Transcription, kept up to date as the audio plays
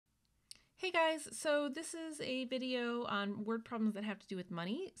Hey guys, so this is a video on word problems that have to do with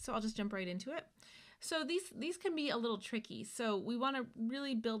money, so I'll just jump right into it. So these can be a little tricky, so we want to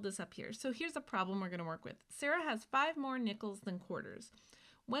really build this up here. So here's a problem we're going to work with. Sarah has 5 more nickels than quarters.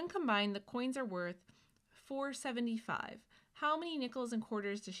 When combined, the coins are worth $4.75. How many nickels and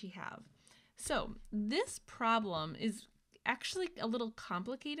quarters does she have? So this problem is actually a little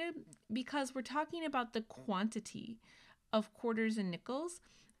complicated because we're talking about the quantity of quarters and nickels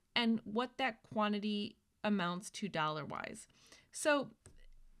and what that quantity amounts to dollar-wise. So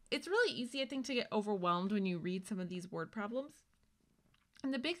it's really easy, I think, to get overwhelmed when you read some of these word problems.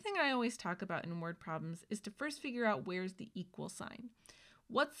 And the big thing I always talk about in word problems is to first figure out where's the equal sign.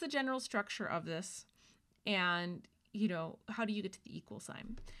 What's the general structure of this? And, how do you get to the equal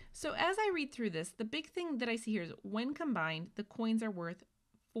sign? So as I read through this, the big thing that I see here is when combined, the coins are worth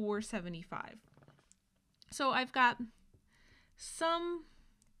 $4.75. So I've got some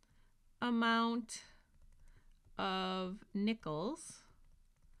amount of nickels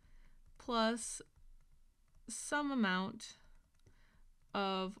plus some amount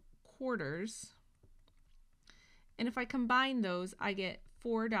of quarters, and if I combine those, I get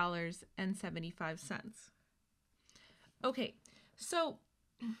 $4.75. Okay, so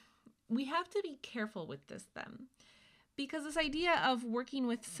we have to be careful with this then, because this idea of working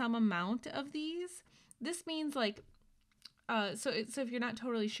with some amount of these, this means like so if you're not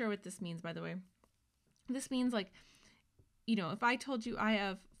totally sure what this means, by the way, this means like, if I told you I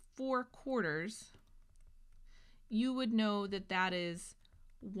have 4 quarters, you would know that that is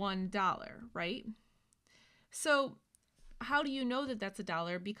 $1, right? So how do you know that that's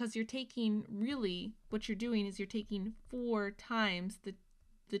 $1? Because you're taking, really, what you're doing is you're taking 4 times the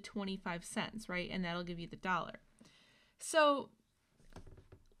 25 cents, right? And that'll give you the dollar. So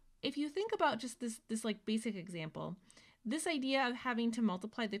if you think about just this like basic example, this idea of having to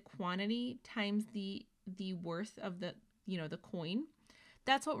multiply the quantity times the worth of the coin,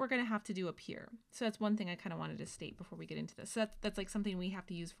 that's what we're going to have to do up here. So that's one thing I kind of wanted to state before we get into this. So that's like something we have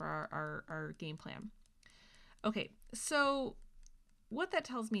to use for our game plan. Okay, so what that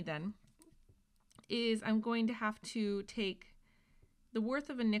tells me then is I'm going to have to take the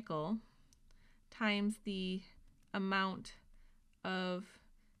worth of a nickel times the amount of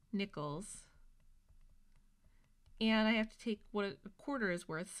nickels, and I have to take what a quarter is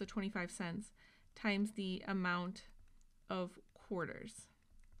worth, so 25 cents, times the amount of quarters.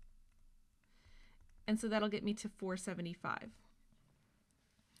 And so that'll get me to $4.75.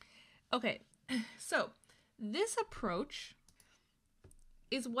 Okay, so this approach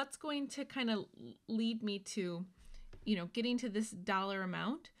is what's going to kind of lead me to, getting to this dollar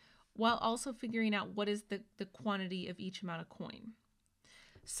amount while also figuring out what is the quantity of each amount of coin.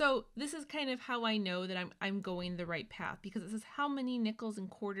 So this is kind of how I know that I'm going the right path, because it says how many nickels and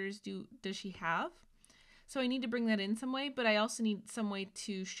quarters does she have? So I need to bring that in some way, but I also need some way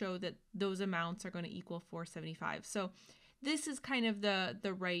to show that those amounts are going to equal $4.75. So this is kind of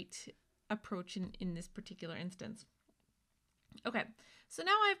the right approach in this particular instance. Okay, so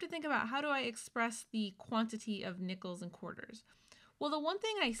now I have to think about, how do I express the quantity of nickels and quarters? Well, the one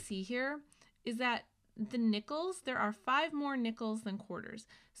thing I see here is that the nickels, there are 5 more nickels than quarters.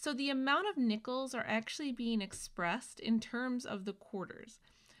 So the amount of nickels are actually being expressed in terms of the quarters.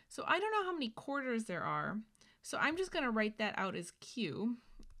 So I don't know how many quarters there are, so I'm just going to write that out as Q.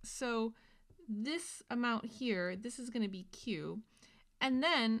 So this amount here, this is going to be Q. And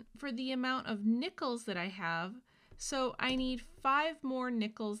then for the amount of nickels that I have, so I need 5 more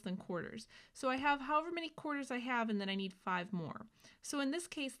nickels than quarters. So I have however many quarters I have, and then I need 5 more. So in this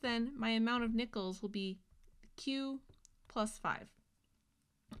case then, my amount of nickels will be Q plus 5.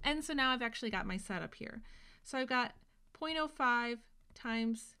 And so now I've actually got my setup here. So I've got 0.05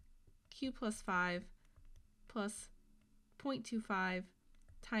 times Q plus 5 plus 0.25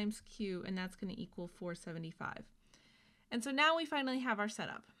 times Q, and that's going to equal $4.75. And so now we finally have our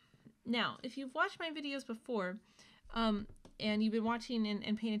setup. Now, if you've watched my videos before, and you've been watching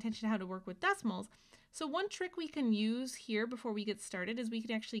and paying attention to how to work with decimals, so one trick we can use here before we get started is we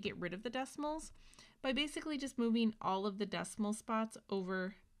can actually get rid of the decimals by basically just moving all of the decimal spots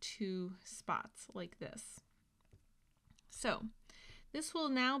over 2 spots like this. So this will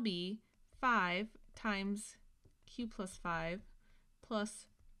now be 5 times Q plus 5 plus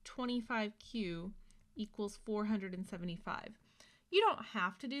 25Q equals 475. You don't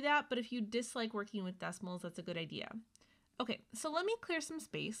have to do that, but if you dislike working with decimals, that's a good idea. Okay, so let me clear some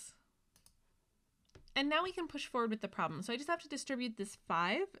space. And now we can push forward with the problem. So I just have to distribute this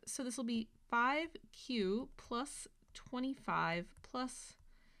 5. So this will be 5Q plus 25 plus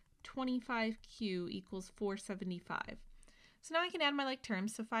 25Q equals 475. So now I can add my like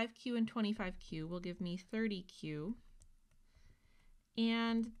terms. So 5q and 25q will give me 30q.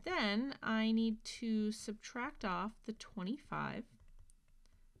 And then I need to subtract off the 25.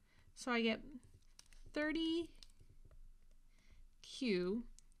 So I get 30q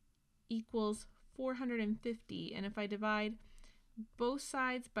equals 450. And if I divide both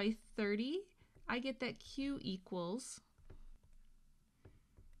sides by 30, I get that q equals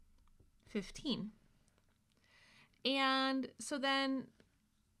 15. And so then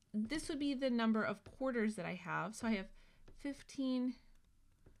this would be the number of quarters that I have. So I have 15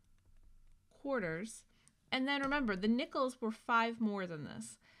 quarters. And then remember, the nickels were 5 more than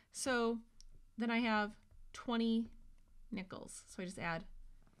this. So then I have 20 nickels. So I just add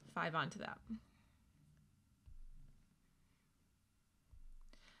 5 onto that.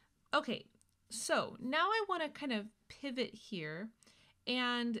 Okay, so now I want to kind of pivot here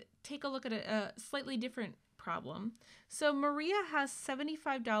and take a look at a slightly different problem. So Maria has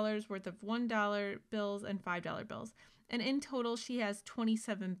 $75 worth of $1 bills and $5 bills. And in total, she has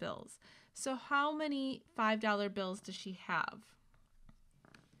 27 bills. So how many $5 bills does she have?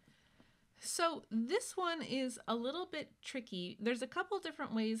 So this one is a little bit tricky. There's a couple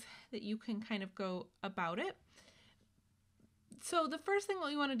different ways that you can kind of go about it. So the first thing what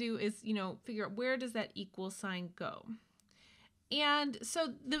we want to do is, figure out where does that equal sign go? And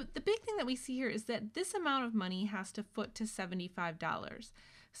so the big thing that we see here is that this amount of money has to foot to $75.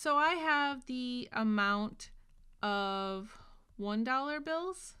 So I have the amount of $1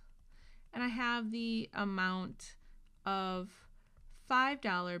 bills and I have the amount of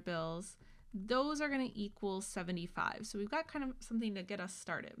 $5 bills. Those are going to equal 75. So we've got kind of something to get us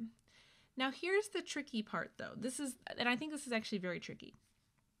started. Now here's the tricky part though. And I think this is actually very tricky.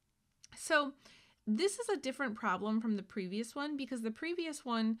 So this is a different problem from the previous one because the previous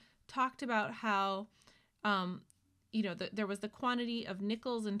one talked about how, there was the quantity of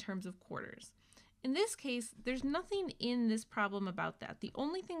nickels in terms of quarters. In this case, there's nothing in this problem about that. The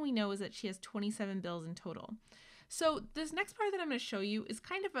only thing we know is that she has 27 bills in total. So this next part that I'm going to show you is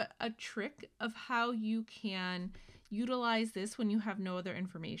kind of a trick of how you can utilize this when you have no other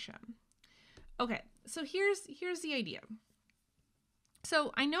information. Okay, so here's the idea.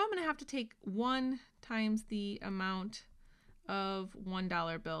 So I know I'm going to have to take 1 times the amount of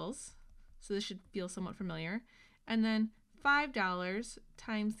 $1 bills. So this should feel somewhat familiar. And then $5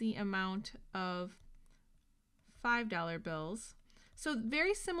 times the amount of $5 bills. So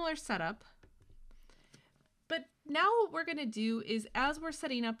very similar setup. But now what we're going to do is as we're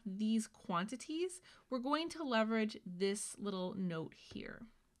setting up these quantities, we're going to leverage this little note here.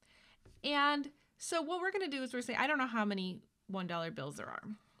 And so what we're going to do is we're going to say, I don't know how many $1 bills there are.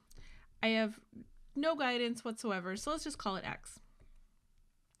 I have no guidance whatsoever, so let's just call it X.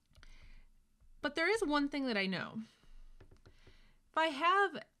 But there is one thing that I know. If I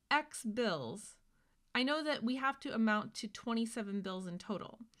have X bills, I know that we have to amount to 27 bills in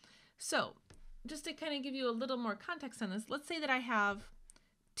total. So just to kind of give you a little more context on this, let's say that I have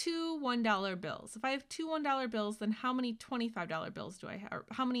 2 $1 bills. If I have 2 $1 bills, then how many $25 bills do I have? Or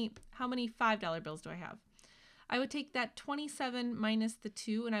how many $5 bills do I have? I would take that 27 minus the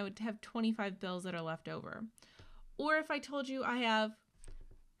 2 and I would have 25 bills that are left over. Or if I told you I have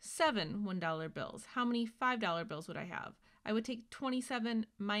 7 $1 bills, how many $5 bills would I have? I would take 27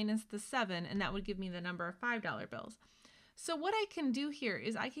 minus the 7 and that would give me the number of $5 bills. So what I can do here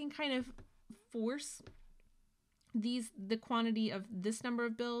is I can kind of force the quantity of this number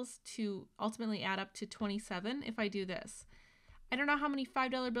of bills to ultimately add up to 27 if I do this. I don't know how many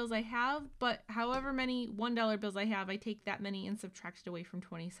 $5 bills I have, but however many $1 bills I have, I take that many and subtract it away from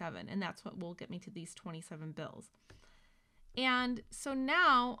 27, and that's what will get me to these 27 bills. And so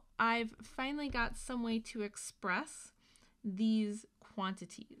now I've finally got some way to express these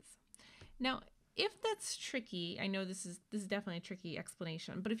quantities. Now, if that's tricky, I know this is definitely a tricky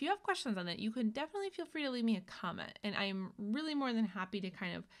explanation, but if you have questions on it, you can definitely feel free to leave me a comment, and I'm really more than happy to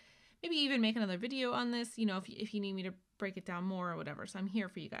kind of maybe even make another video on this, if you need me to break it down more or whatever. So I'm here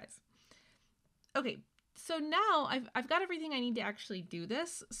for you guys. Okay, so now I've got everything I need to actually do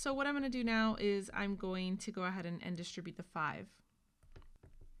this. So what I'm going to do now is I'm going to go ahead and distribute the 5.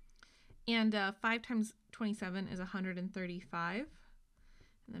 And 5 times 27 is 135.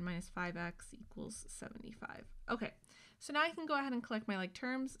 And then minus 5x equals 75. Okay, so now I can go ahead and collect my like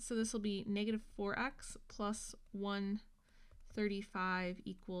terms. So this will be negative 4x plus 135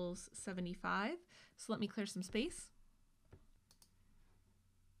 equals 75. So let me clear some space.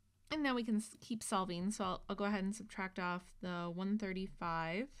 And now we can keep solving. So I'll go ahead and subtract off the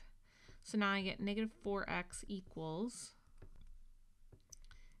 135. So now I get negative 4x equals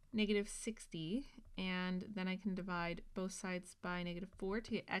negative 60. and then I can divide both sides by -4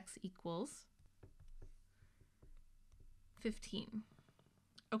 to get x equals 15.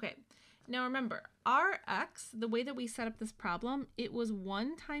 Okay, now remember, our x, the way that we set up this problem, it was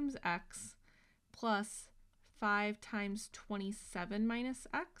 1 times x plus 5 times 27 minus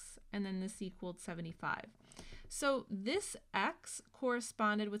x, and then this equaled 75. So this x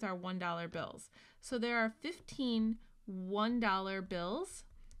corresponded with our $1 bills. So there are 15 $1 bills,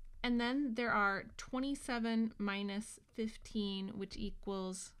 and then there are 27 minus 15, which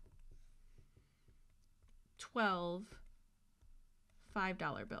equals 12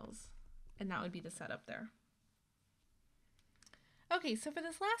 $5 bills. And that would be the setup there. Okay, so for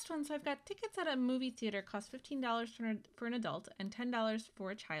this last one, so I've got tickets at a movie theater cost $15 for an adult and $10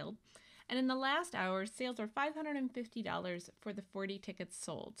 for a child. And in the last hour, sales are $550 for the 40 tickets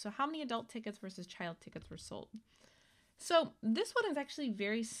sold. So how many adult tickets versus child tickets were sold? So this one is actually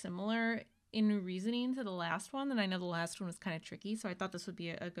very similar in reasoning to the last one, and I know the last one was kind of tricky, so I thought this would be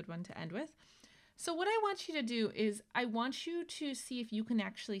a good one to end with. So what I want you to do is I want you to see if you can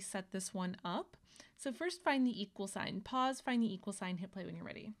actually set this one up. So first find the equal sign. Pause, find the equal sign, hit play when you're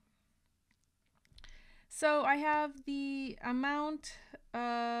ready. So I have the amount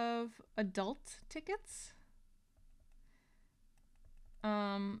of adult tickets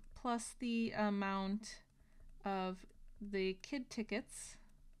plus the amount of the kid tickets,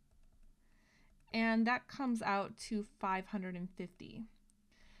 and that comes out to 550.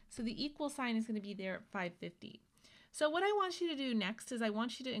 So the equal sign is going to be there at 550. So what I want you to do next is I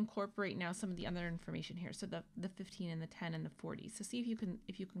want you to incorporate now some of the other information here. So the 15 and the 10 and the 40. So see if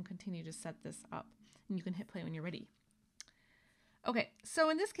you can continue to set this up, and you can hit play when you're ready. Okay, so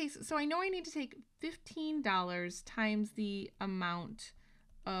in this case, so I know I need to take $15 times the amount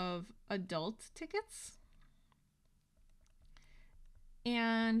of adult tickets,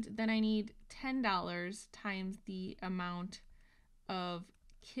 and then I need $10 times the amount of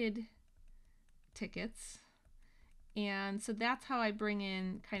kid tickets. And so that's how I bring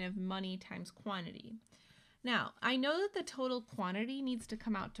in kind of money times quantity. Now, I know that the total quantity needs to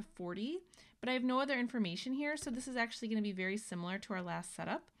come out to 40, but I have no other information here, so this is actually going to be very similar to our last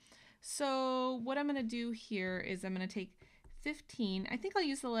setup. So what I'm going to do here is I'm going to take 15, I think I'll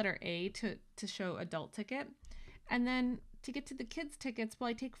use the letter A to show adult ticket, and then to get to the kids tickets, well,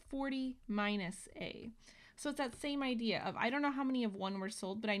 I take 40 minus A. So it's that same idea of, I don't know how many of one were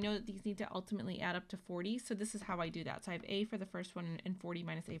sold, but I know that these need to ultimately add up to 40. So this is how I do that. So I have A for the first one and 40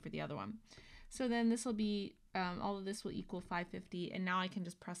 minus A for the other one. So then this will be, all of this will equal 550. And now I can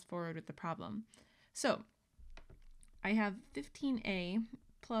just press forward with the problem. So I have 15A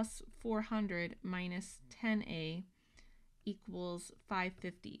plus 400 minus 10A equals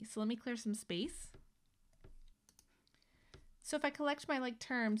 550. So let me clear some space. So if I collect my like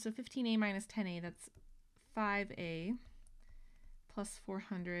terms, so 15A minus 10A, that's 5A plus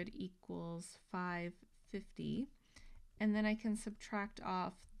 400 equals 550. And then I can subtract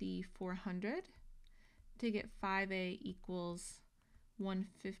off the 400 to get 5A equals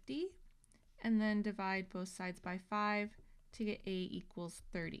 150. And then divide both sides by 5 to get A equals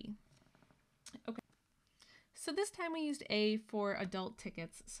 30. Okay. So this time we used A for adult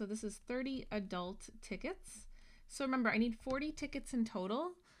tickets. So this is 30 adult tickets. So remember, I need 40 tickets in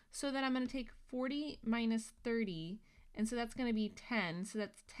total. So then I'm going to take 40 minus 30, and so that's going to be 10. So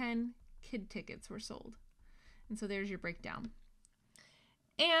that's 10 kid tickets were sold. And so there's your breakdown.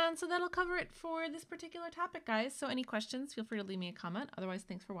 And so that'll cover it for this particular topic, guys. So any questions, feel free to leave me a comment. Otherwise,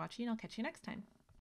 thanks for watching. I'll catch you next time.